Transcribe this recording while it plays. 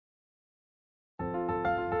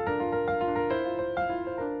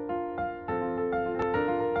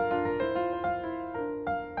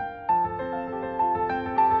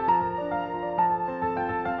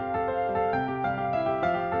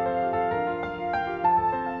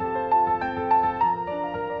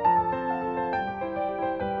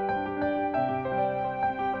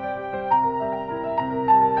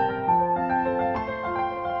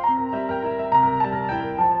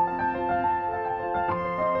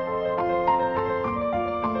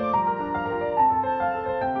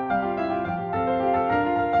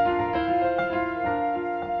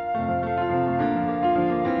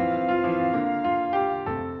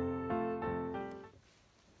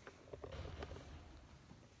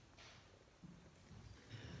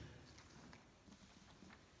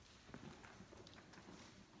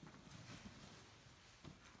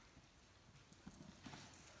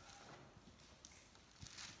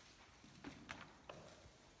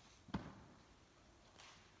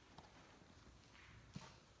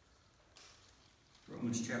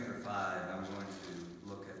Romans chapter 5, I'm going to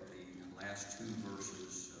look at the last two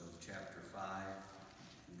verses of chapter 5,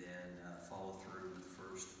 and then follow through with the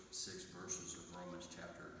first 6 verses of Romans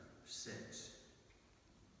chapter 6.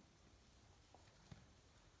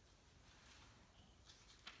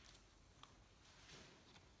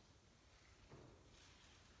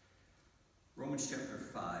 Romans chapter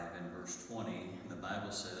 5 and verse 20, the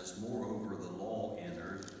Bible says, "Moreover, the law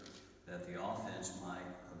entered, that the offense might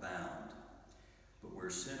abound. But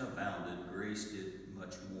where sin abounded, grace did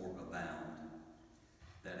much more abound.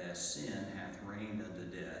 That as sin hath reigned unto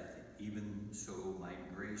death, even so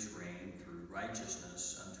might grace reign through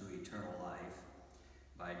righteousness unto eternal life,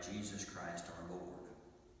 by Jesus Christ our Lord.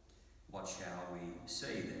 What shall we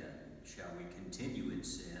say then? Shall we continue in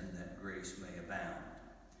sin, that grace may abound?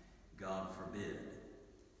 God forbid.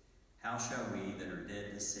 How shall we that are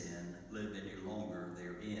dead to sin live any longer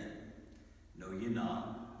therein? Know ye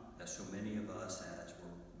not that so many of us as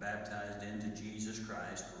were baptized into Jesus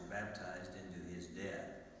Christ were baptized into his death?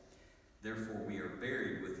 Therefore we are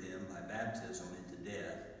buried with him by baptism into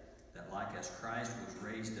death, that like as Christ was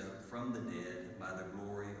raised up from the dead by the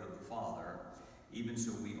glory of the Father, even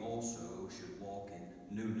so we also should walk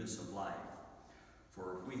in newness of life.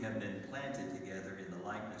 For if we have been planted together in the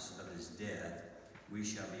likeness of his death, we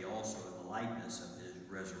shall be also in the likeness of his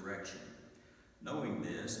resurrection. Knowing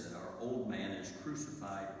this, that our old man is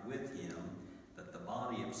crucified with him, that the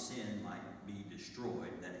body of sin might be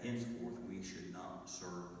destroyed, that henceforth we should not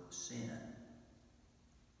serve sin."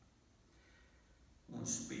 I want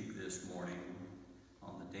to speak this morning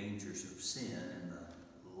on the dangers of sin in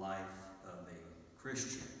the life of a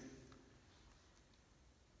Christian.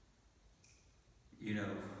 You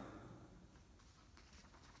know,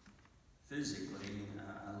 physically,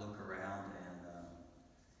 I look around and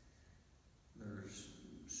there's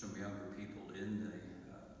some younger people in the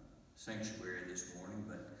sanctuary this morning,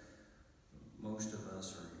 but most of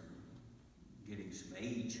us are getting some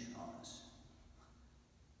age on us.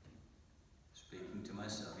 Speaking to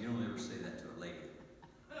myself, you don't ever say that to a lady.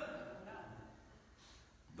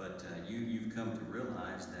 But you've come to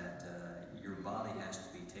realize that your body has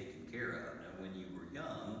to be taken care of. Now, when you were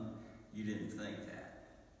young, you didn't think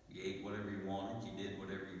that. You ate whatever you wanted, you did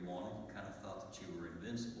whatever you wanted, you kind of thought that you were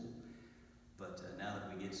invincible. But now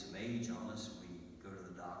that we get some age on us, we go to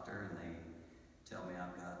the doctor and they tell me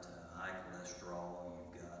I've got high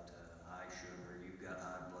cholesterol, you've got high sugar, you've got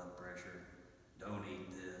high blood pressure, don't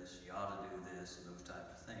eat this, you ought to do this, and those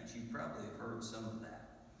types of things. You probably have heard some of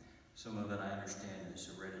that. Some of it I understand is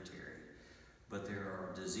hereditary. But there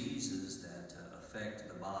are diseases that affect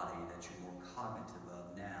the body that you're more cognitive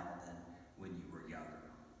of now than when you were younger.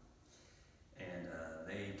 And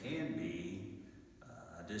they can be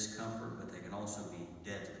a discomfort, but they can also be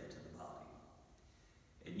deadly to the body.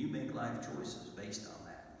 And you make life choices based on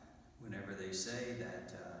that. Whenever they say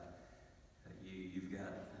that you've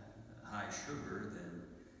got high sugar, then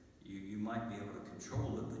you might be able to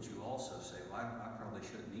control it, but you also say, well, I probably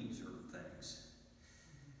shouldn't eat certain things.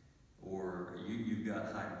 Or you've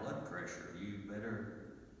got high blood pressure, you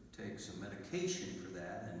better take some medication for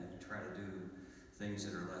that and try to do things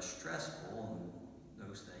that are less stressful and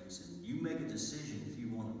those things. And you make a decision if you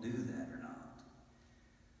want to do that or not.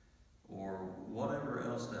 Or whatever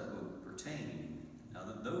else that would pertain. Now,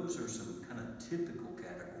 those are some kind of typical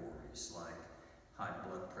categories like high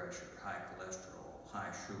blood pressure, high cholesterol,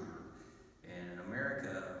 high sugar. And in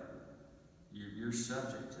America, you're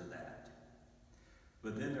subject to that.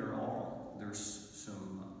 But then there's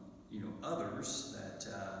some others that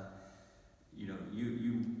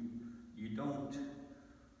you don't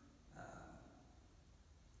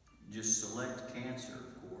just select cancer,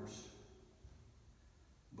 of course,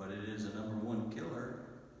 but it is a #1 killer,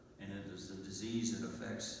 and it is a disease that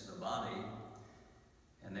affects the body.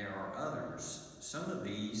 And there are others. Some of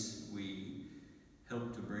these we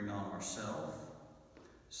help to bring on ourselves.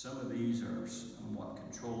 Some of these are somewhat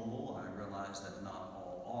controllable. I realize that not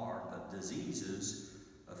all are, but diseases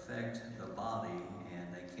affect the body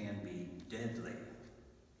and they can be deadly.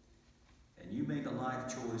 And you make a life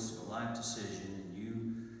choice, a life decision, and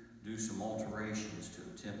you do some alterations to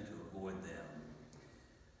attempt to avoid them.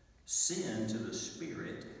 Sin to the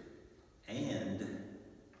spirit and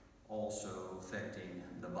also affecting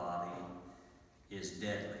the body is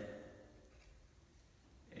deadly.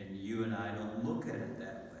 And you and I don't look at it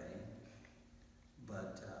that way,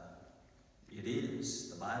 but it is.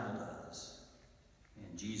 The Bible does.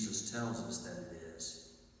 And Jesus tells us that it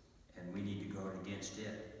is. And we need to guard against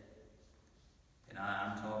it. And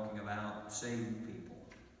I'm talking about saved people.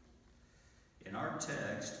 In our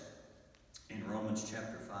text, in Romans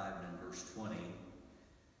chapter 5 and in verse 20,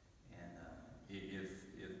 and if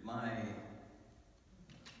my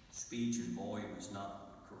speech and volume is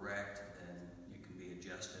not correct, then it can be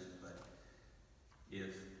adjusted. But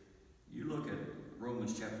if you look at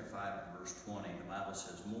Romans chapter 5 and verse 20, the Bible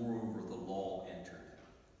says, moreover, the law entered.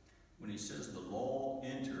 When he says the law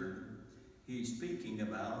entered, he's speaking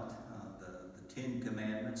about the Ten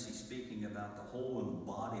Commandments. He's speaking about the whole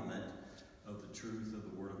embodiment of the truth of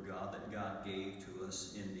the Word of God that God gave to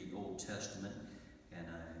us in the Old Testament and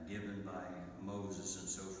given by Moses and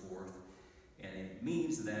so forth. And it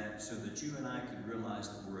means that so that you and I can realize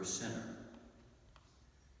that we're a sinner.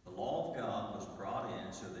 The law of God was brought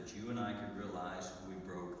in so that you and I could realize we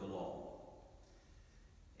broke the law.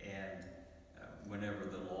 And whenever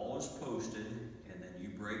the law is posted and then you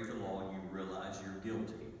break the law, you realize you're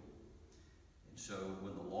guilty. And so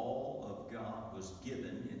when the law of God was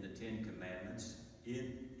given in the Ten Commandments, it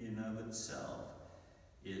in of itself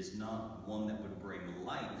is not one that would bring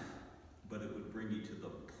life, but it would bring you to the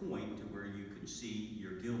point to where you can see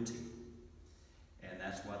you're guilty. And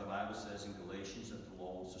that's why the Bible says in Galatians that the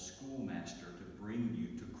law is a schoolmaster to bring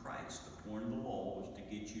you to Christ. The point of the law was to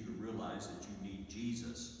get you to realize that you need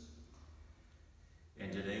Jesus.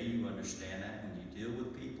 And today you understand that when you deal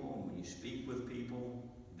with people and when you speak with people,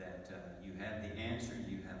 that you have the answer,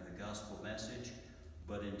 you have the gospel message,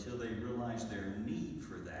 but until they realize their need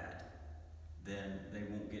for that, then they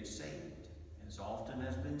won't get saved. As often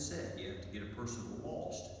has been said, you have to get a person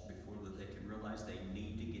lost before that they can realize they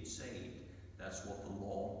need to get saved. That's what the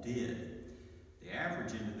law did. The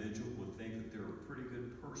average individual would think that they're a pretty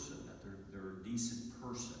good person, that they're a decent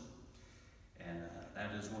person. And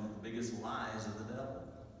that is one of the biggest lies of the devil.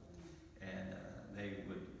 And they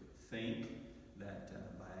would think that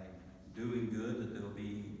by doing good that they'll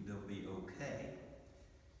be okay.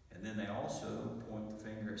 And then they also point the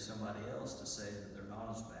finger at somebody else to say that they're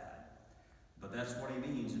not as bad. But that's what he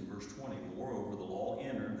means in verse 20. Moreover, the law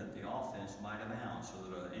entered that the offense might abound, so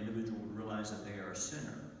that an individual would realize that they are a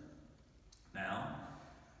sinner. Now,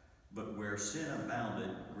 but where sin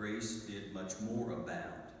abounded, grace did much more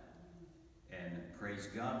abound. And praise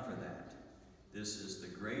God for that. This is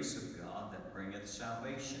the grace of God that bringeth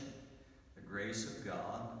salvation. The grace of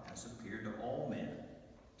God has appeared to all men,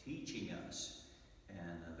 teaching us.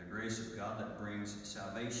 And the grace of God that brings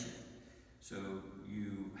salvation. So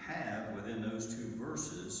you have within those two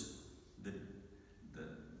verses the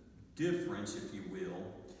difference, if you will,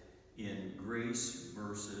 in grace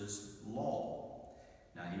versus law.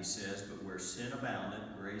 Now he says, but where sin abounded,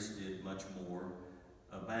 grace did much more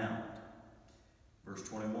abound. Verse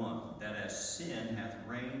 21, that as sin hath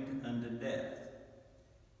reigned unto death,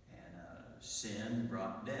 and sin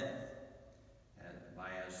brought death, by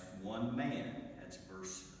as one man. That's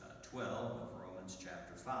verse 12 of Romans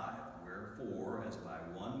chapter 5. Wherefore, as by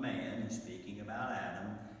one man, speaking about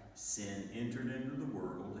Adam, sin entered into the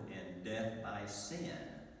world, and death by sin.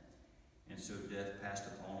 And so death passed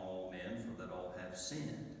upon all men, for that all have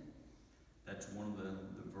sinned. That's one of the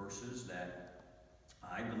verses that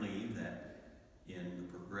I believe that in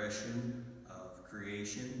the progression of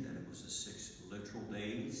creation, that it was the 6 literal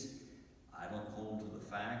days. I don't hold to the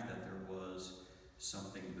fact that there was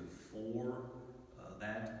something before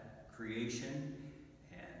that creation,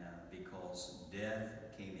 and because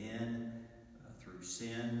death came in through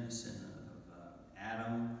sin, the sin of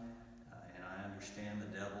Adam, and I understand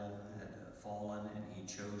the devil had fallen and he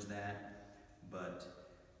chose that, but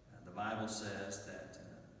the Bible says that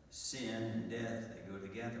sin and death, they go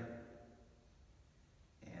together.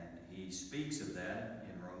 And he speaks of that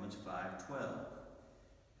in Romans 5:12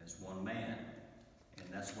 as one man.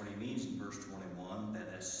 And that's what he means in verse 21,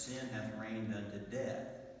 that as sin hath reigned unto death,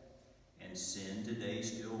 and sin today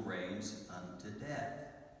still reigns unto death.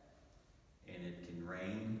 And it can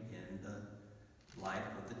reign in the life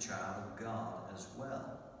of the child of God as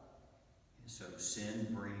well. And so sin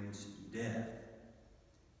brings death.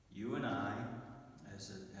 You and I, as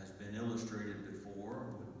it has been illustrated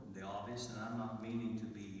before, the obvious, and I'm not meaning to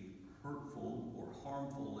be hurtful or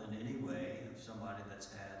harmful in any way of somebody that's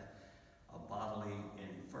had a bodily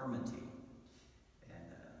infirmity.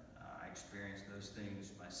 And I experienced those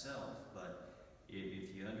things myself, but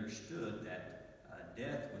if you understood that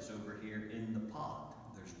death was over here in the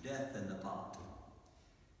pot, there's death in the pot,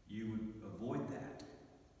 you would avoid that.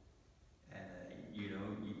 And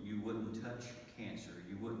you wouldn't touch cancer,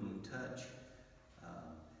 you wouldn't touch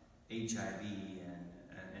HIV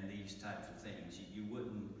and these types of things. You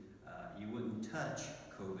wouldn't touch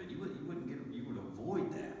COVID. You would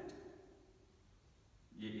avoid that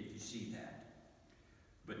if you see that.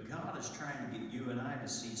 But God is trying to get you and I to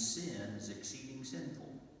see sin as exceeding sinful.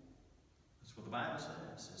 what the Bible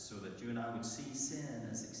says, is so that you and I would see sin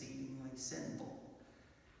as exceedingly sinful.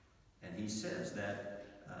 And he says that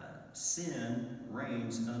sin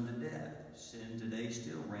reigns unto death. Sin today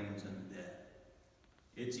still reigns unto death.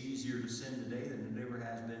 It's easier to sin today than it ever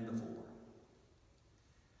has been before.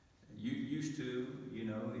 You used to,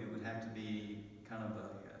 it would have to be kind of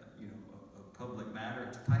a public matter.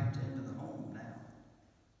 It's piped into the home now.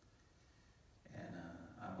 And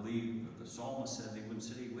I believe the psalmist said he wouldn't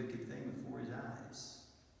see a wicked thing before his eyes.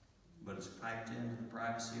 But it's piped into the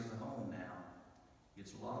privacy of the home now.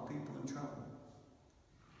 Gets a lot of people in trouble.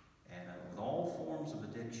 And with all forms of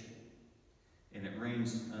addiction. And it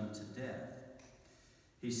reigns unto death.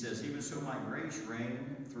 He says, even so my grace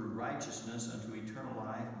reigned through righteousness unto eternal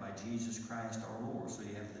life by Jesus Christ our Lord. So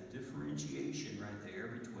you have the differentiation right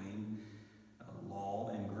there between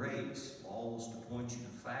law and grace. Law is to point you to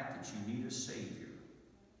the fact that you need a Savior.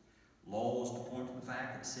 Law is to point to the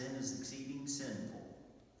fact that sin is exceeding sinful.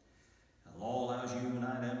 The law allows you and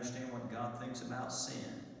I to understand what God thinks about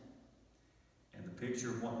sin. And the picture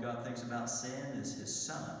of what God thinks about sin is His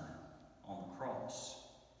Son on the cross.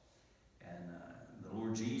 And the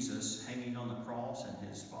Lord Jesus hanging on the cross and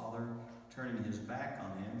His Father turning His back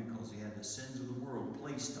on Him because He had the sins of the world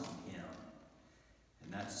placed on Him.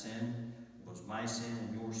 And that sin was my sin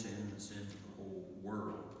and your sin and the sins of the whole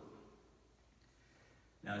world.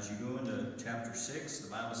 Now as you go into chapter 6,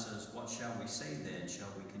 the Bible says, what shall we say then? Shall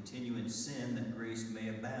we continue in sin that grace may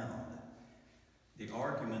abound? The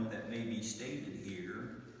argument that may be stated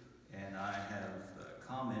here, and I have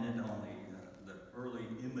commented on the early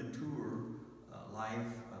immature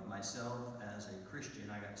life of myself as a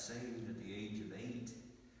Christian. I got saved at the age of 8,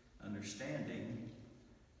 understanding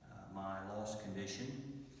my lost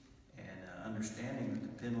condition and understanding that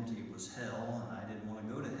the penalty was hell, and I didn't want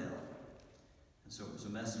to go to hell. And so it was a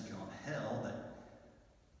message on hell that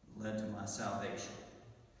led to my salvation.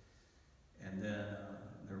 And then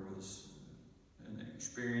there was an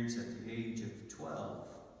experience at the age of 12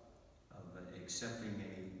 of accepting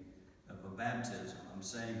a baptism. I'm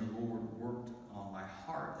saying the Lord worked on my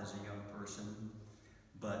heart as a young person,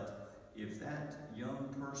 but if that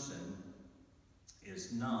young person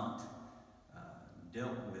is not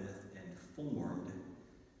dealt with and formed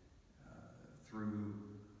through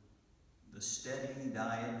the steady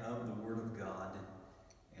diet of the Word of God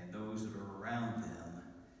and those that are around them,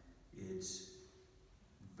 it's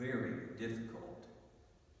very difficult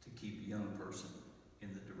to keep a young person in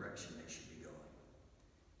the direction they should be going.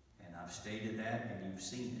 And I've stated that, and you've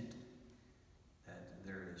seen it, that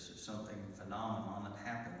there is something phenomenon that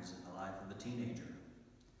happens in the life of a teenager.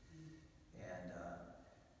 And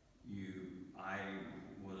I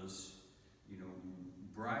was,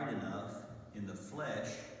 bright enough in the flesh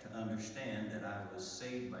to understand that I was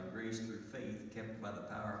saved by grace through faith, kept by the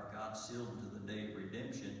power of God, sealed unto the day of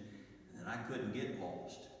redemption, and that I couldn't get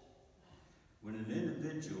lost. When an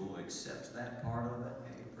individual accepts that part of it,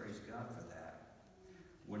 hey, praise God for that.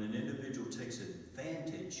 When an individual takes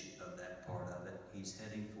advantage of that part of it, he's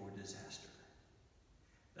heading for disaster.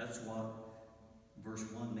 That's what verse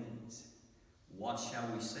 1 means. What shall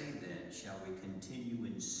we say then? Shall we continue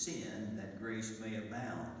in sin that grace may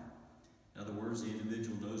abound? In other words, the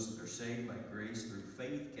individual knows that they're saved by grace through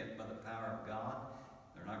faith, kept by the power of God.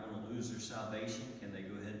 They're not going to lose their salvation. Can they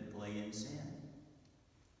go ahead and play in sin?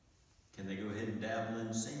 Can they go ahead and dabble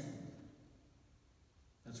in sin?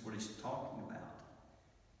 That's what he's talking about.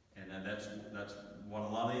 And that's what a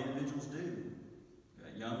lot of individuals do.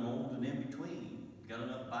 Young, old, and in between. Got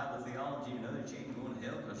enough Bible theology to know that you ain't going to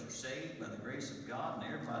hell because you're saved by the grace of God,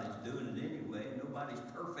 and everybody's doing it anyway. Nobody's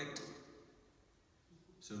perfect.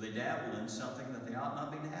 So they dabble in something that they ought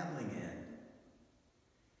not be dabbling in.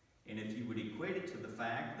 And if you would equate it to the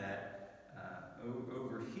fact that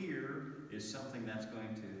over here is something that's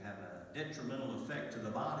going to have a detrimental effect to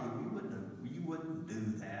the body, you wouldn't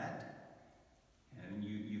do that. And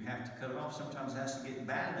you have to cut it off. Sometimes it has to get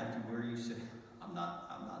bad enough to where you say, I'm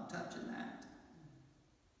not touching that.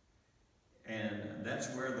 And that's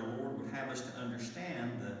where the Lord would have us to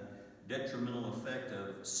understand the detrimental effect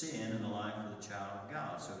of sin in the life of the child of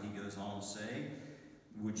God. So he goes on to say,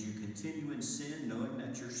 would you continue in sin knowing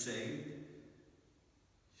that you're saved?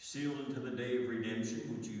 Sealed into the day of redemption,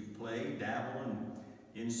 would you play, dabble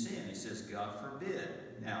in sin? He says, God forbid.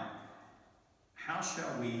 Now, how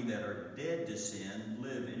shall we that are dead to sin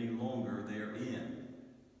live any longer therein?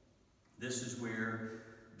 This is where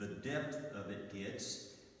the depth of it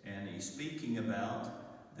gets, and he's speaking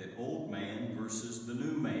about the old man versus the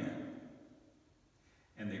new man.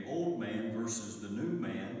 And the old man versus the new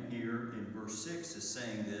man here in verse 6 is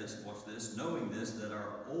saying this, watch this, knowing this, that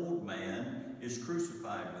our old man is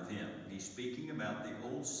crucified with him. He's speaking about the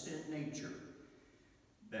old sin nature.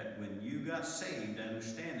 that when you got saved,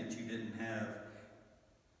 understand that you didn't have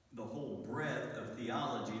the whole breadth of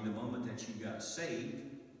theology the moment that you got saved.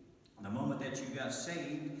 The moment that you got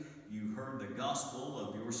saved, you heard the gospel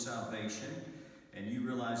of your salvation, and you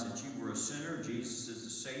realized that you were a sinner, Jesus is the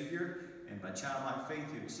Savior, and by childlike faith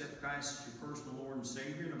you accept Christ as your personal Lord and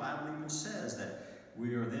Savior. And the Bible even says that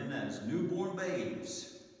we are then as newborn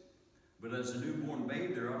babes. But as a newborn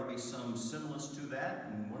babe, there ought to be some semblance to that,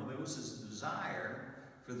 and one of those is the desire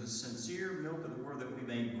for the sincere milk of the Word that we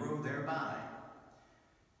may grow thereby.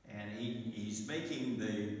 And he's making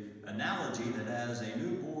the analogy that as a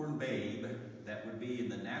newborn babe, that would be in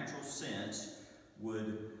the natural sense,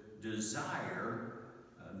 would desire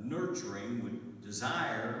nurturing, would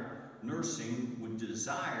desire nursing, would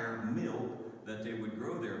desire milk that they would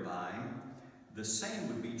grow thereby. The same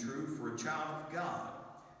would be true for a child of God.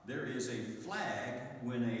 There is a flag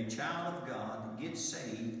when a child of God gets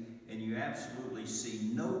saved, and you absolutely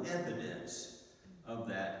see no evidence of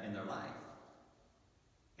that in their life.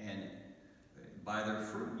 And by their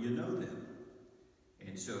fruit, you know them.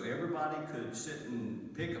 And so everybody could sit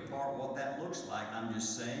and pick apart what that looks like. I'm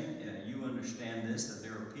just saying, you understand this, that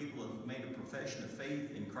there are people who have made a profession of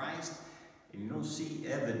faith in Christ, and you don't see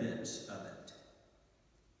evidence of it.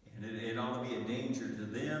 And it ought to be a danger to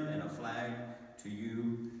them and a flag to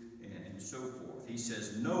you, and so forth. He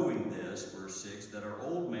says, knowing this, verse 6, that our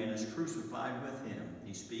old man is crucified with him.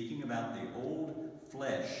 He's speaking about the old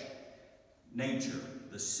flesh nature,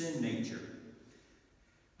 the sin nature.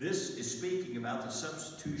 This is speaking about the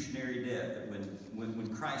substitutionary death, that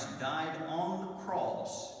when Christ died on the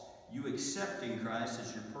cross, you accepting Christ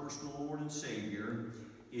as your personal Lord and Savior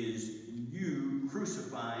is you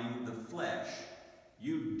crucifying the flesh,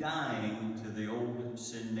 you dying to the old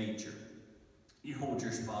sin nature. You hold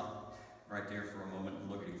your spot right there for a moment and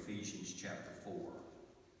look at Ephesians chapter 4.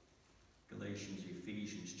 Galatians,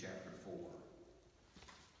 Ephesians chapter 4.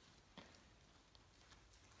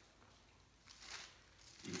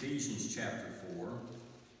 Ephesians chapter 4.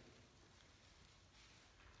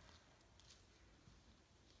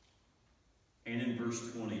 And in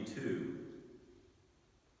verse 22,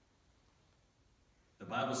 the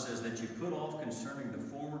Bible says that you put off concerning the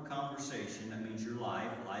former conversation, that means your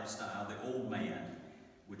life, lifestyle, the old man,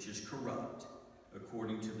 which is corrupt,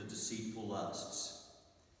 according to the deceitful lusts.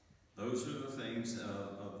 Those are the things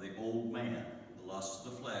of the old man, the lust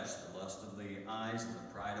of the flesh, the lust of the eyes, and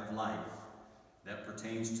the pride of life. That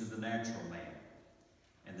pertains to the natural man.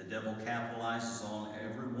 And the devil capitalizes on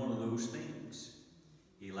every one of those things.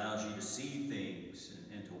 He allows you to see things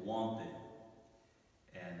and to want them.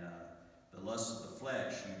 And the lust of the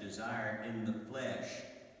flesh, you desire in the flesh,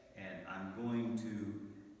 and I'm going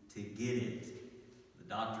to get it. The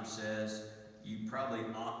doctor says, you probably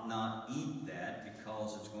ought not eat that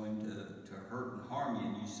because it's going to hurt and harm you.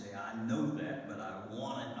 And you say, I know that, but I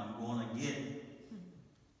want it and I'm going to get it.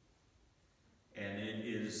 And it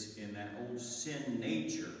is in that old sin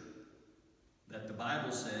nature that the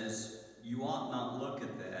Bible says you ought not look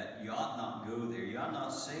at that, you ought not go there, you ought not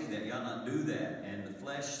say that, you ought not do that. And the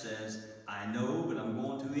flesh says, I know, but I'm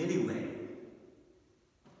going to anyway.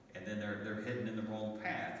 And then they're heading in the wrong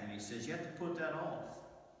path. And he says, you have to put that off.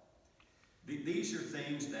 These are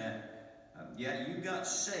things that, yeah, you got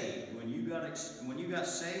saved. When you got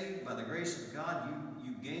saved by the grace of God,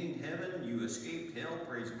 you gained heaven, you escaped hell,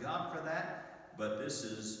 praise God for that. But this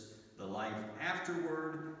is the life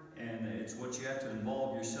afterward, and it's what you have to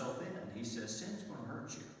involve yourself in. He says sin's going to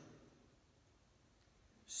hurt you.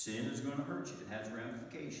 Sin is going to hurt you. It has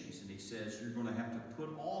ramifications. And he says you're going to have to put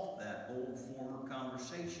off that old former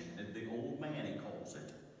conversation, the old man he calls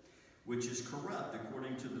it, which is corrupt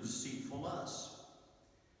according to the deceitful lusts.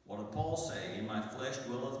 What did Paul say? In my flesh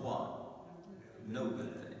dwelleth what? No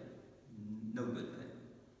good thing. No good thing.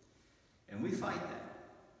 And we fight that.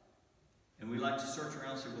 And we like to search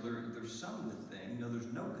around and say, well, there's some good thing. No,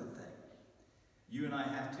 there's no good thing. You and I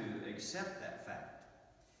have to accept that fact.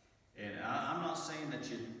 And I'm not saying that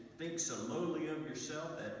you think so lowly of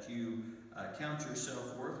yourself that you count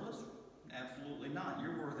yourself worthless. Absolutely not.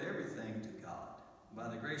 You're worth everything to God. By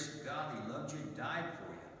the grace of God, he loved you, died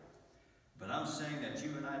for you. But I'm saying that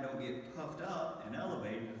you and I don't get puffed up and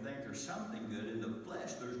elevated and think there's something good in the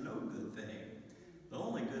flesh. There's no good thing. The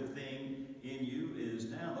only good thing in you is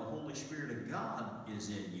now the Holy Spirit of God is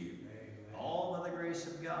in you. All by the grace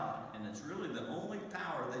of God. And it's really the only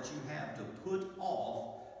power that you have to put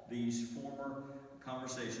off these former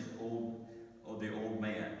conversations of the old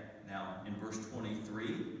man. Now, in verse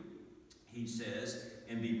 23, he says,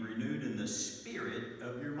 and be renewed in the spirit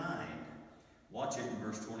of your mind. Watch it in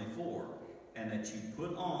verse 24. And that you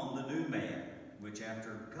put on the new man. which after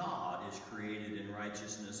God is created in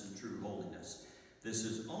righteousness and true holiness. This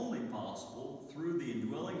is only possible through the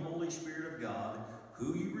indwelling Holy Spirit of God,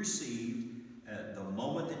 who you received at the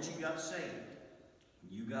moment that you got saved.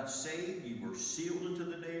 When you got saved, you were sealed into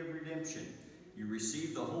the day of redemption. You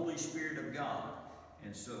received the Holy Spirit of God.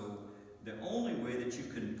 And so the only way that you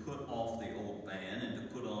can put off the old man and to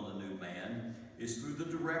put on the new man is through the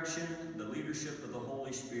direction, the leadership of the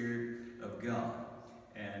Holy Spirit of God.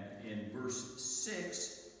 And in verse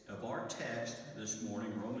 6 of our text this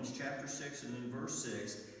morning, Romans chapter 6 and in verse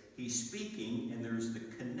 6, he's speaking, and there's the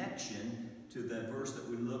connection to the verse that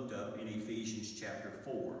we looked up in Ephesians chapter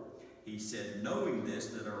 4. He said, knowing this,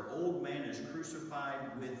 that our old man is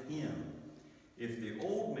crucified with him. If the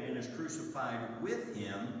old man is crucified with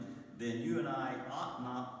him, then you and I ought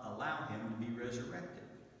not allow him to be resurrected.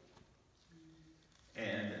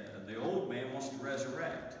 And the old man wants to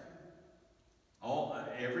resurrect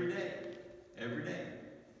every day. Every day.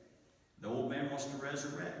 The old man wants to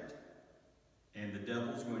resurrect. And the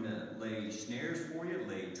devil's going to lay snares for you,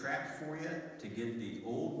 lay traps for you to get the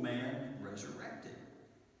old man resurrected.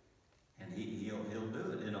 And he'll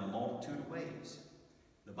do it in a multitude of ways.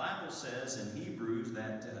 The Bible says in Hebrews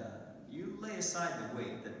that you lay aside the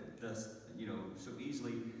weight that does, so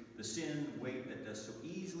easily, the sin weight that does so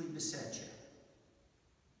easily beset you.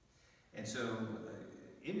 And so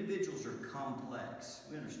individuals are complex.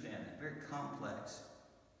 We understand that. Very complex.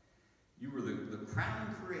 You were the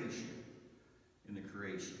crowning creation in the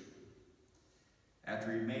creation.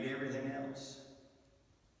 After he made everything else,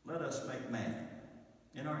 let us make man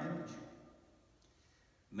in our image.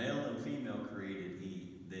 Male and female created he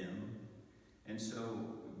them. And so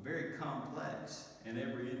very complex. And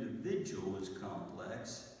every individual is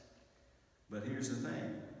complex. But here's the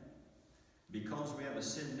thing. Because we have a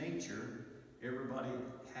sin nature, everybody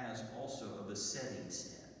has also a besetting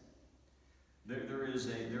sin. There is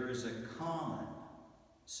a common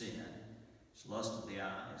sin. It's lust of the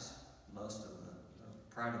eyes, lust of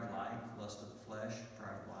the pride of life, lust of the flesh,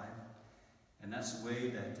 pride of life. And that's the way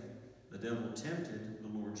that the devil tempted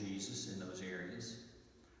the Lord Jesus in those areas.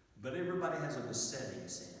 But everybody has a besetting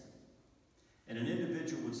sin. And an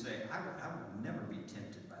individual would say, I would never be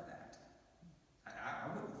tempted by that. I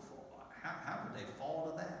wouldn't fall. How would they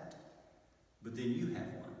fall to that? But then you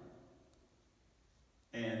have one.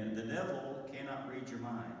 And the devil cannot read your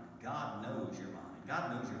mind. God knows your mind.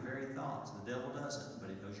 God knows your very thoughts. The devil doesn't, but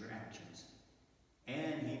he knows your actions.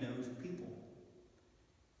 And he knows people.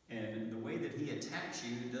 And the way that he attacks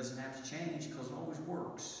you doesn't have to change because it always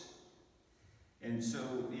works. And so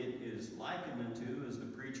it is likened unto, as the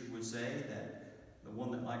preacher would say, that the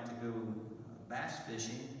one that liked to go bass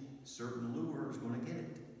fishing, certain lure is going to get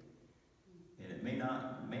it. And it may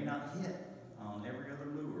not hit on every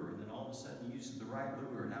other lure, and then all of a sudden he uses the right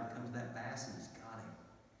lure, and out comes that bass, and he's got him.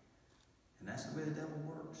 And that's the way the devil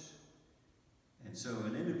works. And so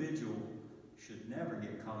an individual should never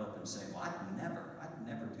get caught up and say, well, I'd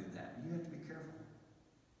never do that. You have to be careful,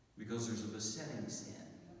 because there's a besetting sin,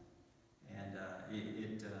 and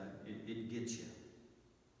it gets you.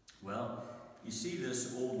 Well, you see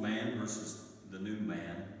this old man versus the new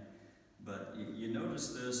man, but you notice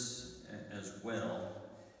this as well.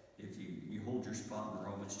 If you hold your spot in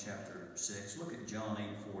Romans chapter 6, look at John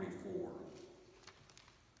 8:44.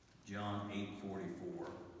 John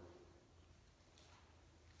 8:44.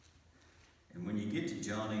 And when you get to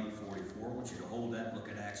John 8:44, I want you to hold that and look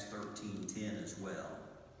at Acts 13:10 as well.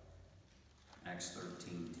 Acts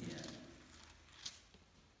 13:10.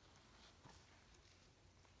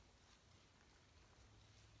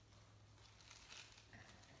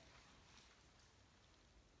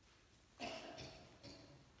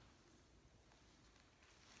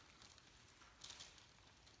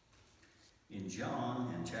 In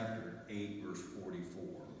John, in chapter 8, verse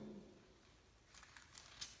 44,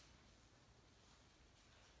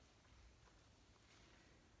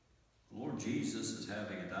 the Lord Jesus is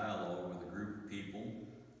having a dialogue with a group of people,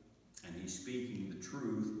 and he's speaking the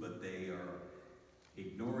truth, but they are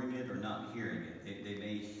ignoring it or not hearing it. They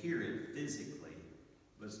may hear it physically,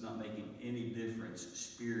 but it's not making any difference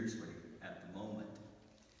spiritually at the moment.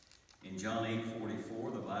 In John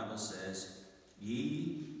 8:44, the Bible says,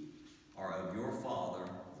 ye are of your father,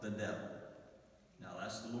 the devil. Now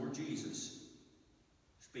that's the Lord Jesus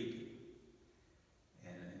speaking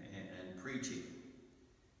and preaching.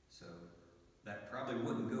 So that probably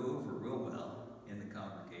wouldn't go over real well in the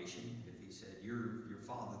congregation if he said, you're your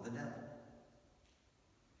father, the devil.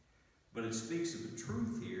 But it speaks of the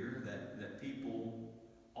truth here that people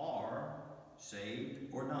are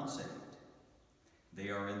saved or not saved. They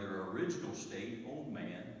are in their original state, old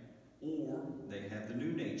man, or they have the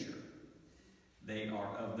new nature.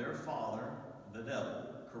 their father, the devil,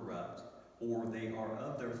 corrupt, or they are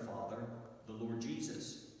of their father, the Lord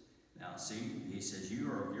Jesus. Now see, he says, you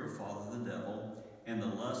are of your father, the devil, and the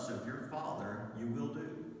lust of your father you will do.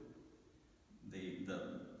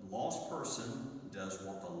 The lost person does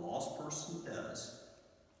what the lost person does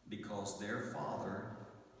because their father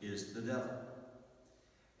is the devil.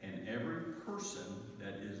 And every person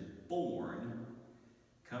that is born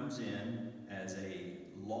comes in as a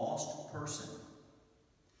lost person.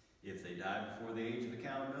 If they die before the age of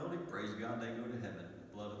accountability, praise God, they go to heaven.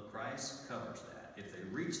 The blood of Christ covers that. If they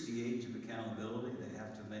reach the age of accountability, they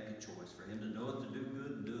have to make a choice. For him to know it to do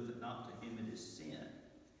good and doeth it not, to him it is sin.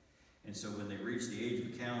 And so when they reach the age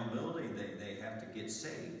of accountability, they have to get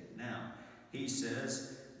saved. Now, he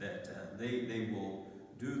says that they will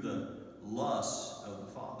do the lusts of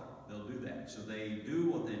the father. They'll do that. So they do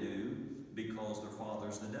what they do because their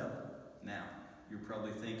father's the devil. Now, you're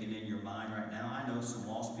probably thinking in your mind right now, I know some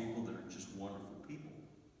lost people that are just wonderful people.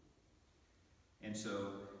 And so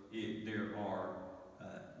there are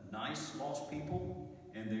nice lost people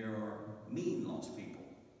and there are mean lost people.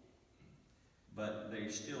 But they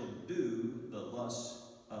still do the lusts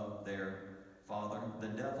of their father, the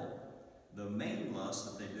devil. The main lust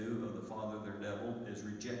that they do of the father, their devil, is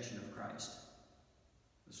rejection of Christ.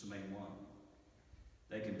 That's the main one.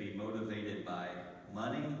 They can be motivated by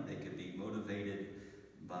money. They can be motivated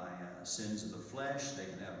by sins of the flesh. They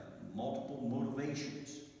can have multiple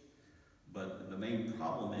motivations. But the main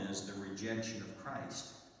problem is the rejection of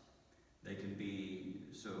Christ. They can be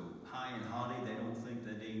so high and haughty, they don't think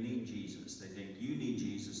that they need Jesus. They think you need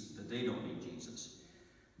Jesus, that they don't need Jesus.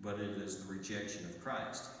 But it is the rejection of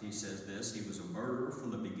Christ. He says this, he was a murderer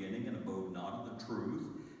from the beginning and abode not of the truth,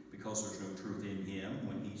 because there's no truth in him.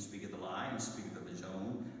 When he speaketh a lie, he speaketh of his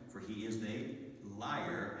own, for he is the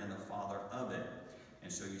liar and the father of it.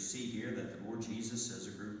 And so you see here that the Lord Jesus, as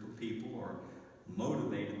a group of people, are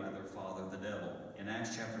motivated by their father, the devil. In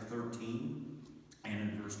Acts chapter 13 and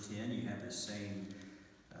in verse 10, you have this same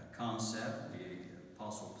concept. The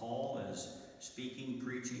Apostle Paul is speaking,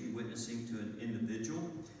 preaching, witnessing to an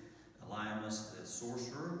individual, Elymas the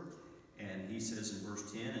sorcerer, and he says in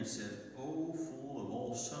verse 10, and said, O full of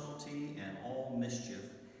all subtlety and all mischief,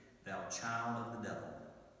 thou child of the devil,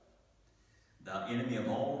 thou enemy of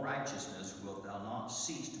all righteousness, wilt thou not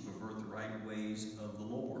cease to pervert the right ways of the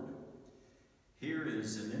Lord? Here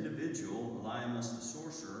is an individual, Elymas the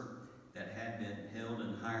sorcerer, that had been held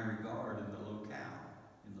in high regard in the locality.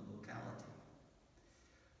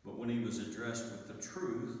 But when he was addressed with the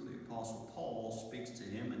truth, the Apostle Paul speaks to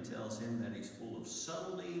him and tells him that he's full of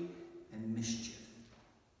subtlety and mischief.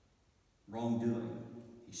 Wrongdoing.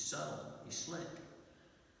 He's subtle. He's slick.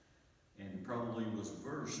 And probably was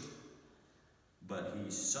versed. But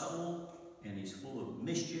he's subtle and he's full of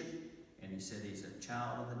mischief. And he said he's a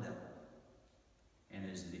child of the devil. And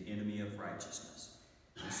is the enemy of righteousness.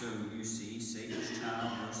 And so you see Satan's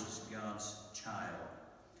child versus God's child.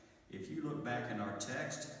 If you look back in our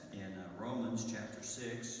text in Romans chapter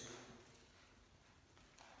 6,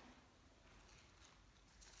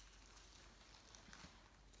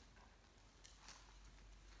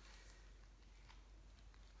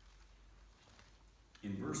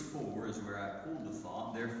 in verse 4 is where I pulled the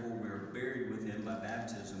thought, therefore we are buried with him by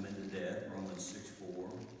baptism into death, Romans 6:4,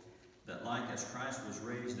 that like as Christ was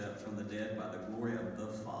raised up from the dead by the glory of the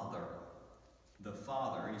Father. The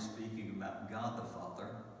Father, he's speaking about God the Father,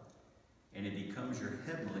 and he becomes your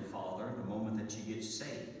heavenly Father the moment that you get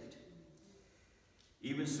saved.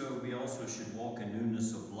 Even so, we also should walk in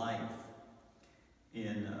newness of life.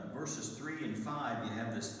 In verses 3 and 5, you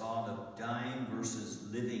have this thought of dying versus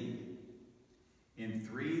living. In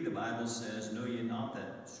 3, the Bible says, know ye not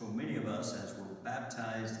that so many of us, as were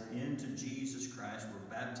baptized into Jesus Christ,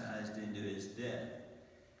 were baptized into his death.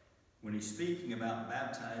 When he's speaking about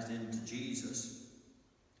baptized into Jesus,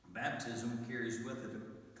 baptism carries with it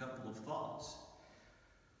a couple of thoughts.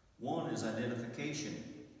 One is identification.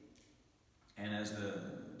 And as the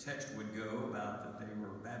text would go about that they were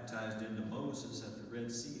baptized into Moses at the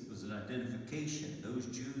Red Sea, it was an identification. Those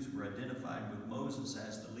Jews were identified with Moses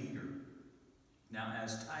as the leader. Now,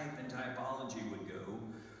 as type and typology would go,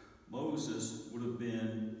 Moses would have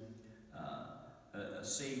been a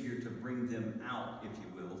savior to bring them out, if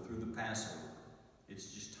you will, through the Passover. It's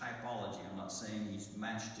just typology. I'm not saying he's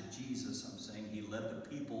matched to Jesus. I'm saying he led the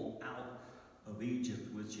people out of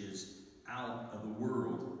Egypt, which is out of the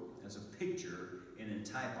world, as a picture. And in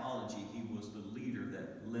typology, he was the leader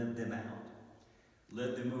that led them out.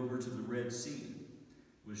 Led them over to the Red Sea.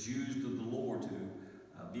 Was used of the Lord to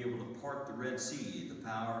be able to part the Red Sea. The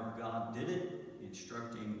power of God did it,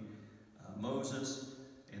 instructing Moses,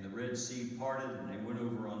 and the Red Red Sea parted and they went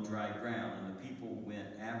over on dry ground, and the people went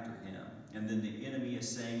after him. And then the enemy is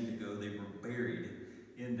saying to go, they were buried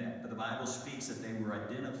in that. But the Bible speaks that they were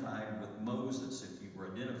identified with Moses. If you were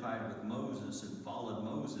identified with Moses and followed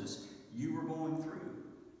Moses, you were going through.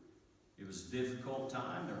 It was a difficult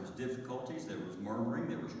time. There was difficulties. There was murmuring.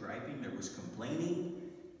 There was griping. There was complaining.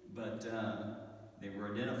 But they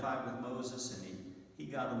were identified with Moses, and he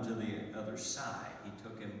got them to the other side. He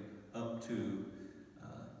took him up to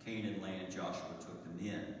Canaan land. Joshua took them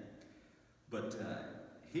in. But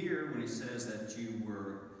here, when he says that you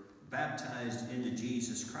were baptized into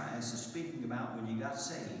Jesus Christ, is speaking about when you got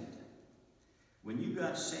saved. When you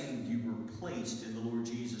got saved, you were placed in the Lord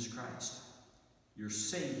Jesus Christ. You're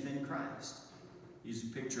safe in Christ. He's a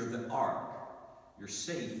picture of the ark. You're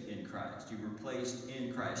safe in Christ. You were placed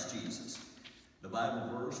in Christ Jesus. The Bible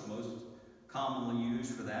verse most commonly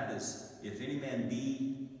used for that is, if any man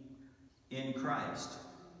be in Christ,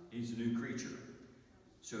 he's a new creature.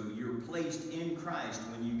 So you're placed in Christ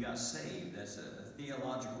when you got saved. That's a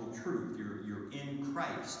theological truth. You're in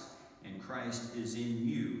Christ, and Christ is in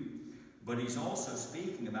you. But he's also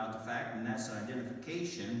speaking about the fact, and that's an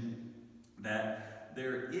identification, that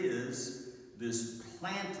there is this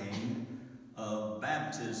planting of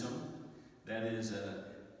baptism that is an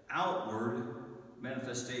outward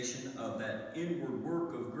manifestation of that inward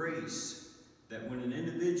work of grace, that when an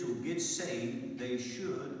individual gets saved, they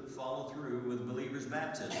should follow through with believer's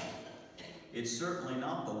baptism. It's certainly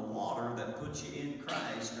not the water that puts you in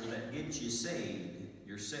Christ or that gets you saved.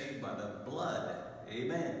 You're saved by the blood.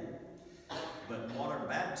 Amen. But water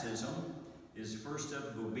baptism is first step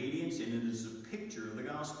of obedience, and it is a picture of the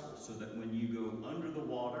gospel, so that when you go under the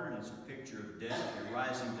water, and it's a picture of death, you're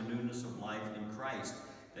rising to newness of life in Christ,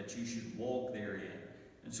 that you should walk therein.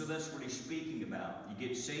 And so that's what he's speaking about. You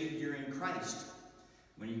get saved, you're in Christ.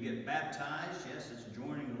 When you get baptized, yes, it's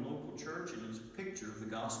joining a local church, and it's a picture of the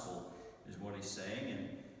gospel, is what he's saying. And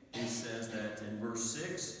he says that in verse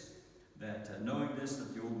 6, that knowing this,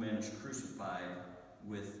 that the old man is crucified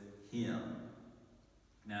with him.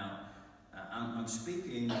 Now, I'm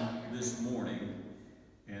speaking this morning,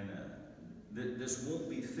 and this won't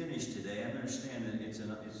be finished today. I understand that it's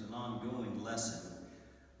an ongoing lesson,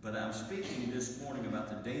 but I'm speaking this morning about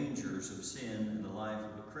the dangers of sin in the life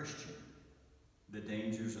of a Christian. The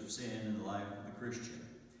dangers of sin in the life of the Christian.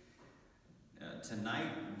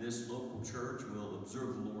 Tonight, this local church will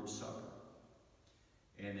observe the Lord's Supper,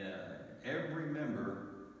 and every member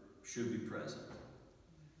should be present.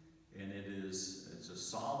 And it's a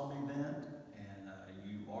solemn event, and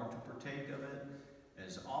you are to partake of it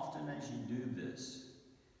as often as you do this.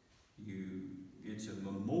 It's a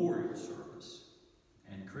memorial service,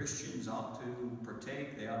 and Christians ought to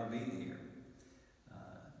partake. They ought to be here.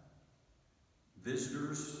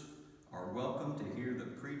 Visitors are welcome to hear the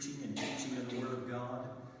preaching and teaching of the Word of God,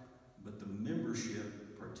 but the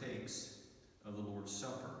membership partakes of the Lord's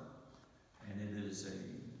Supper, and it is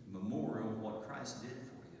a memorial of what Christ did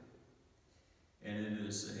for you. And it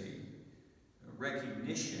is a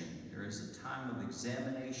recognition. There is a time of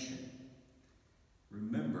examination.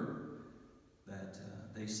 Remember that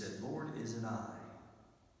they said, Lord, is it I?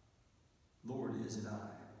 Lord, is it I?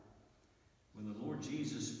 When the Lord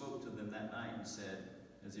Jesus spoke to them that night and said,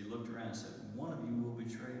 as he looked around and said, one of you will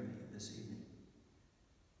betray me this evening.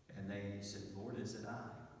 And they said, Lord, is it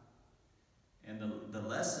I? And the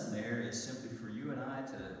lesson there is simply for you and I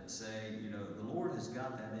to say, the Lord has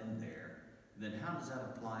got that in there. Then how does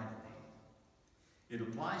that apply to me? It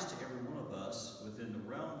applies to every one of us within the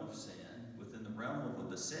realm of sin, within the realm of a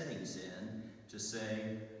besetting sin, to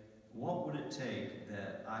say, what would it take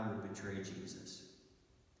that I would betray Jesus?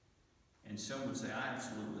 And some would say, I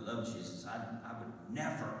absolutely love Jesus. I would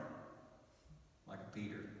never, like a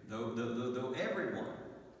Peter, though everyone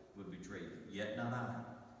would betray you, yet not I.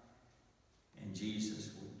 And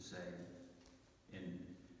Jesus would say, in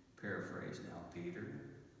paraphrase now, Peter,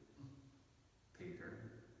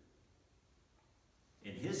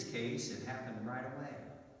 in his case, it happened right away.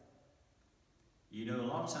 A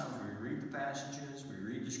lot of times we read the passages, we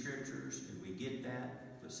read the scriptures, and we get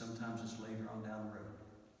that, but sometimes it's later on down the road.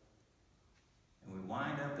 And we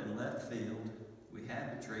wind up in left field. We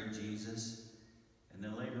have betrayed Jesus, and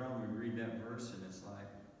then later on we read that verse, and it's like,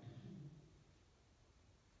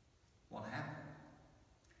 what happened?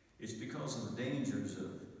 It's because of the dangers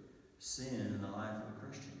of sin in the life of a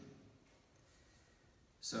Christian.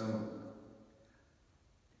 So,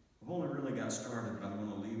 I've only really got started, but I'm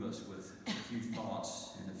going to leave us with a few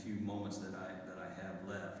thoughts in a few moments that I have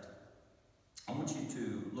left. I want you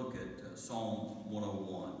to look at Psalm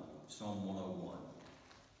 101. Psalm 101.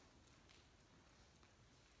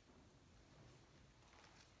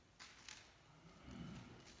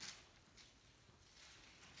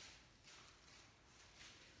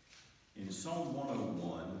 Psalm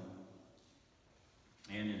 101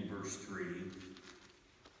 and in verse 3,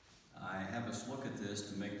 I have us look at this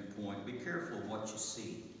to make the point. Be careful of what you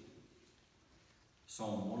see.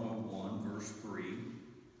 Psalm 101, verse 3,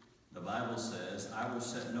 the Bible says, I will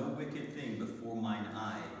set no wicked thing before mine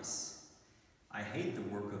eyes. I hate the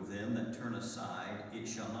work of them that turn aside. It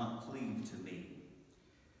shall not cleave to me.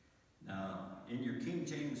 Now, in your King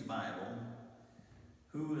James Bible,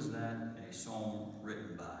 who is that a psalm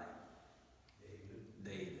written by?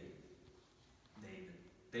 David.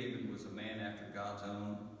 David was a man after God's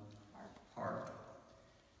own heart.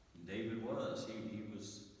 David was. He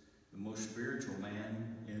was the most spiritual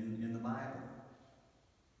man in the Bible.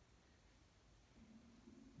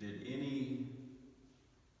 Did any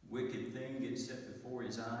wicked thing get set before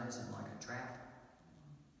his eyes in like a trap?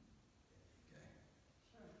 Okay.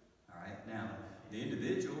 Sure. All right. Now, the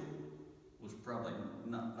individual was probably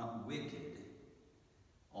not wicked,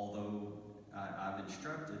 although I've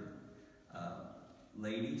instructed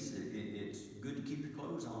ladies, it's good to keep your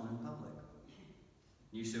clothes on in public.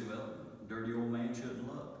 You say, well, dirty old man shouldn't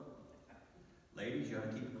look. Ladies, you ought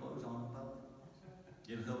to keep your clothes on in public.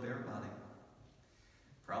 It'll help everybody.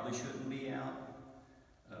 Probably shouldn't be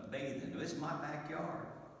out bathing. It's my backyard.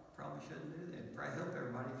 Probably shouldn't do that. It'd probably help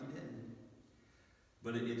everybody if you didn't.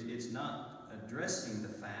 But it's not addressing the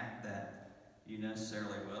fact that you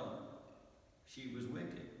necessarily, well, she was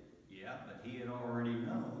wicked. Yeah, but he had already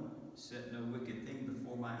known, set no wicked thing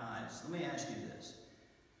before my eyes. Let me ask you this.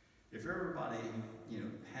 If everybody,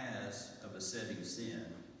 has a besetting sin,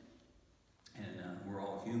 and we're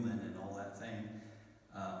all human and all that thing,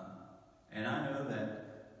 and I know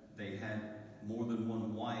that they had more than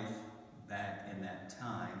one wife back in that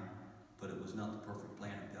time, but it was not the perfect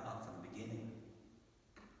plan of God from the beginning.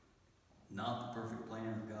 Not the perfect plan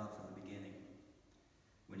of God from the beginning.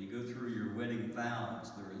 When you go through your wedding vows,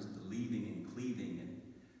 there is the leaving and cleaving, and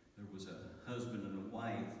there was a husband and a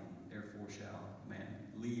wife, and therefore shall man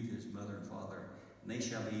leave his mother and father, and they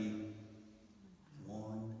shall be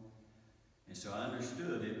one. And so I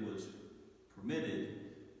understood it was permitted,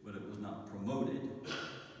 but it was not promoted,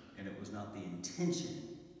 and it was not the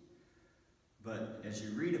intention. But as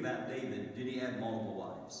you read about David, did he have multiple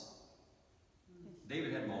wives?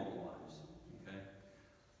 David had multiple wives. Okay.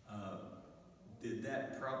 Did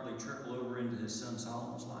that probably trickle over into his son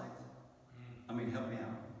Solomon's life? I mean, help me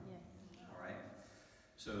out. Yeah. All right.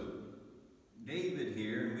 So David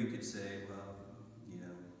here, and we could say, well,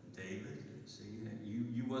 David, see,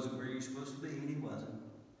 you wasn't where you're supposed to be, and he wasn't.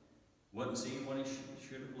 Wasn't seeing what he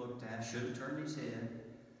should have looked at, should have turned his head.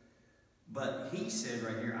 But he said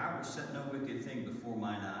right here, I will set no wicked thing before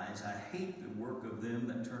mine eyes. I hate the work of them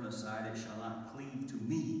that turn aside. It shall not cleave to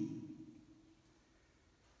me.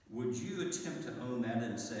 Would you attempt to own that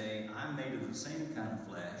and say, I'm made of the same kind of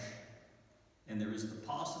flesh, and there is the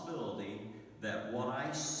possibility that what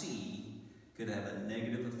I see could have a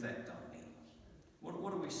negative effect on me?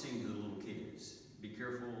 What do we sing to the little kids? Be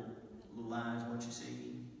careful, little eyes, what you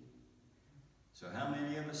see. So how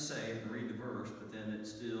many of us say it and read the verse, but then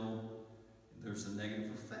it's still, there's a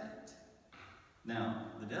negative effect? Now,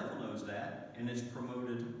 the devil knows that, and it's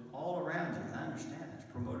promoted all around you. I understand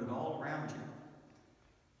it's promoted all around you.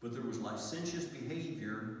 But there was licentious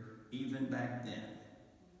behavior even back then.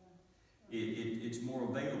 It's more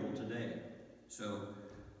available today. So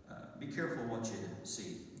be careful what you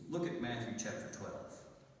see. Look at Matthew chapter 12.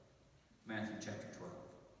 Matthew chapter 12.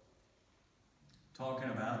 Talking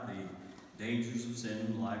about the dangers of sin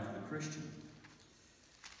in the life of the Christian.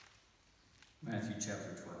 Matthew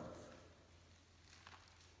chapter 12.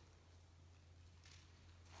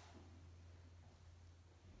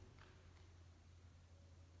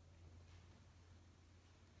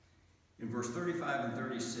 In verse 35 and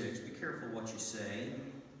 36, be careful what you say.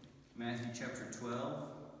 Matthew chapter 12,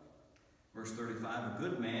 verse 35, a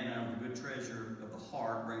good man out of the good treasure of the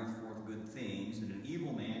heart bringeth forth good things, and an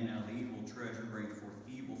evil man out of the evil treasure bringeth forth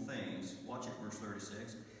evil things. Watch it, verse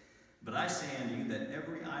 36. But I say unto you that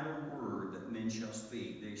every idle word that men shall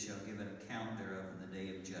speak, they shall give an account thereof in the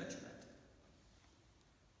day of judgment.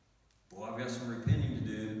 Boy, I've got some repenting to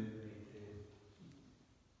do.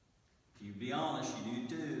 If you be honest, you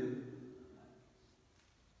do too.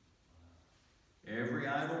 Every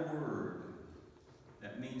idle word,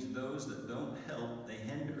 that means those that don't help, they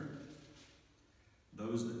hinder.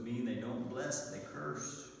 Those that mean they don't bless, they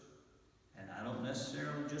curse. And I don't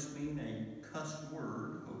necessarily just mean a cuss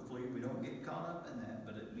word. Hopefully we don't get caught up in that,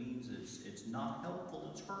 but it means it's not helpful,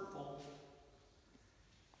 it's hurtful.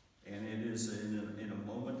 And it is in a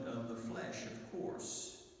moment of the flesh, of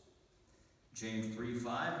course. James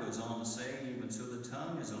 3:5 goes on to say, even so the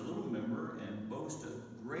tongue is a little member and boasteth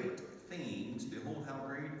great things, behold how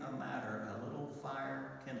great a matter a little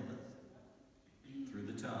fire kindleth through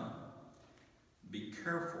the tongue. Be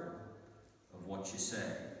careful of what you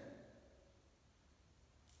say.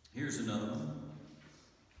 Here's another one.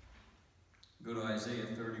 Go to Isaiah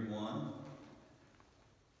 31.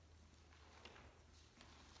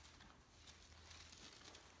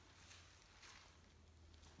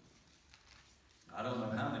 I don't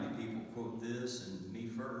know how many people quote this, and me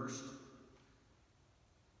first.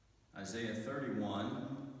 Isaiah 31.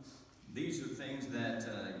 These are things that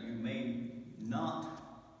you may not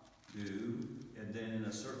do, and then in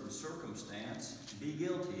a certain circumstance, be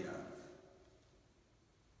guilty of.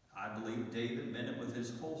 I believe David meant it with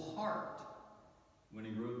his whole heart when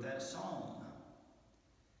he wrote that psalm.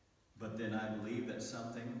 But then I believe that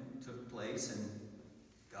something took place and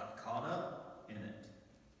got caught up in it.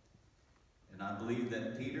 And I believe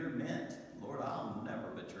that Peter meant, Lord, I'll never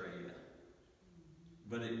betray you.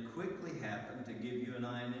 But it quickly happened to give you and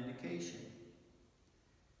I an indication.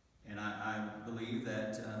 And I believe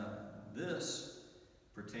that this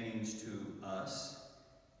pertains to us.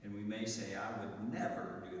 And we may say, I would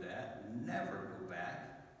never do that, never go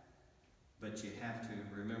back. But you have to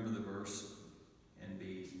remember the verse and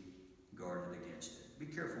be guarded against it. Be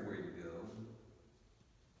careful where you go.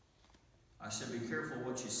 I said, be careful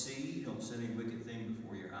what you see. Don't set any wicked thing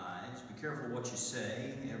before your eyes. Be careful what you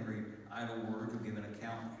say. Every idle word you'll give an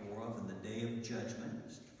account for of in the day of judgment.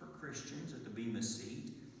 It's for Christians at the Bema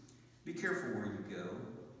seat. Be careful where you go.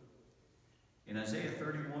 In Isaiah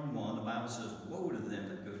 31:1, the Bible says, woe to them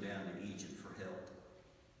that go down to Egypt for help.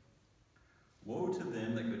 Woe to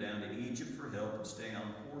them that go down to Egypt for help and stay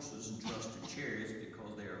on horses and trust in chariots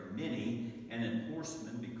because they are many, and in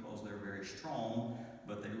horsemen because they're very strong,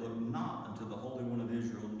 but they look not unto the Holy One of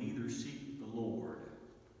Israel, neither seek the Lord.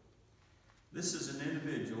 This is an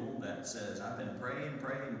individual that says, I've been praying,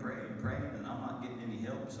 and I'm not getting any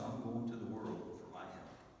help, so I'm going to the world for my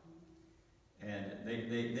help. And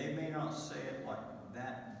they may not say it like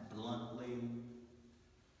that bluntly,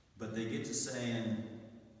 but they get to saying,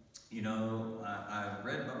 you know, I've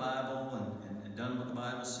read my Bible and done what the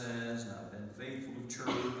Bible says, and I've been faithful to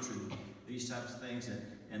church and these types of things,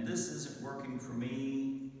 and this isn't working for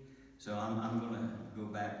me, so I'm going to go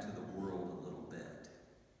back to the world a little bit.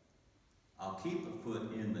 I'll keep a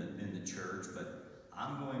foot in the church, but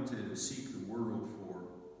I'm going to seek the world for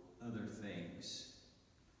other things.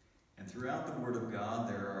 And throughout the Word of God,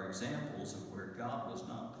 there are examples of where God was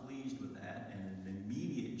not pleased with that, and an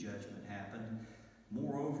immediate judgment happened.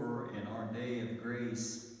 Moreover, in our day of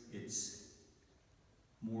grace, it's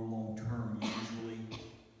more long-term usually,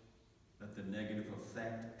 that the negative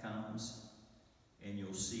effect comes, and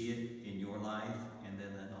you'll see it in your life, and then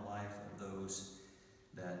in the life of those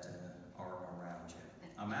that are around you.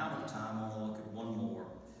 I'm out of time. I want to look at one more.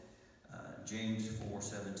 James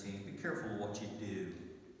 4:17. Be careful what you do.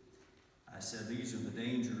 I said these are the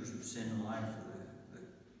dangers of sin in life for the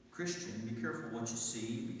Christian. Be careful what you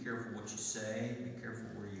see. Be careful what you say. Be careful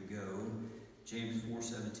where you go. James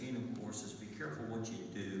 4:17, of course, says be careful what you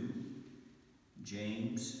do.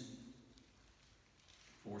 James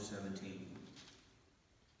 4:17.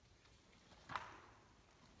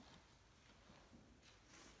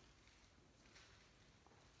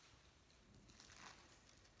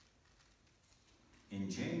 In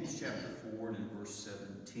James chapter 4 and in verse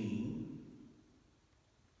 17,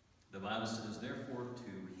 the Bible says, therefore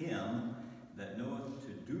to him that knoweth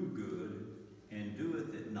to do good and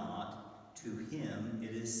doeth it not, to him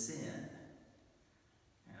it is sin.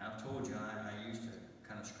 And I've told you, I used to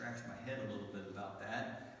kind of scratch my head a little bit about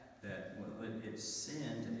that well, it's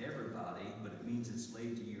sin to everybody, but it means it's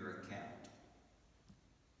laid to your account.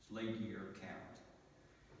 It's laid to your account.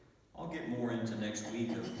 I'll get more into next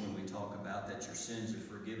week of when we talk about that your sins are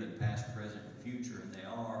forgiven, past, present, and future, and they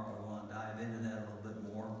are, but I want to dive into that a little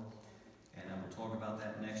bit more. And I will talk about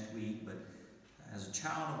that next week. But as a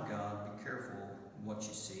child of God, be careful what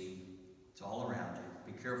you see. It's all around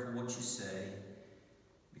you. Be careful what you say.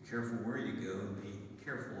 Be careful where you go, and be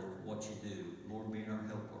careful of what you do. Lord being our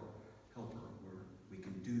helper, we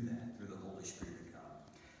can do that through the Holy Spirit of God.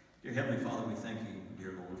 Dear Heavenly Father, we thank you,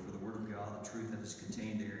 dear Lord, for the Word of God, the truth that is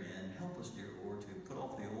contained therein. Help us, dear Lord, to put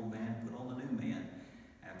off the old man, put on the new man,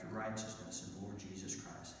 after righteousness in Lord Jesus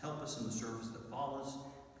Christ. Help us in the service that follows.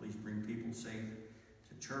 Please bring people safe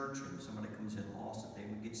to church, and if somebody comes in lost, that they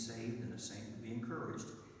would get saved, and the saint would be encouraged.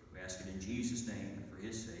 We ask it in Jesus' name and for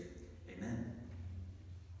his sake.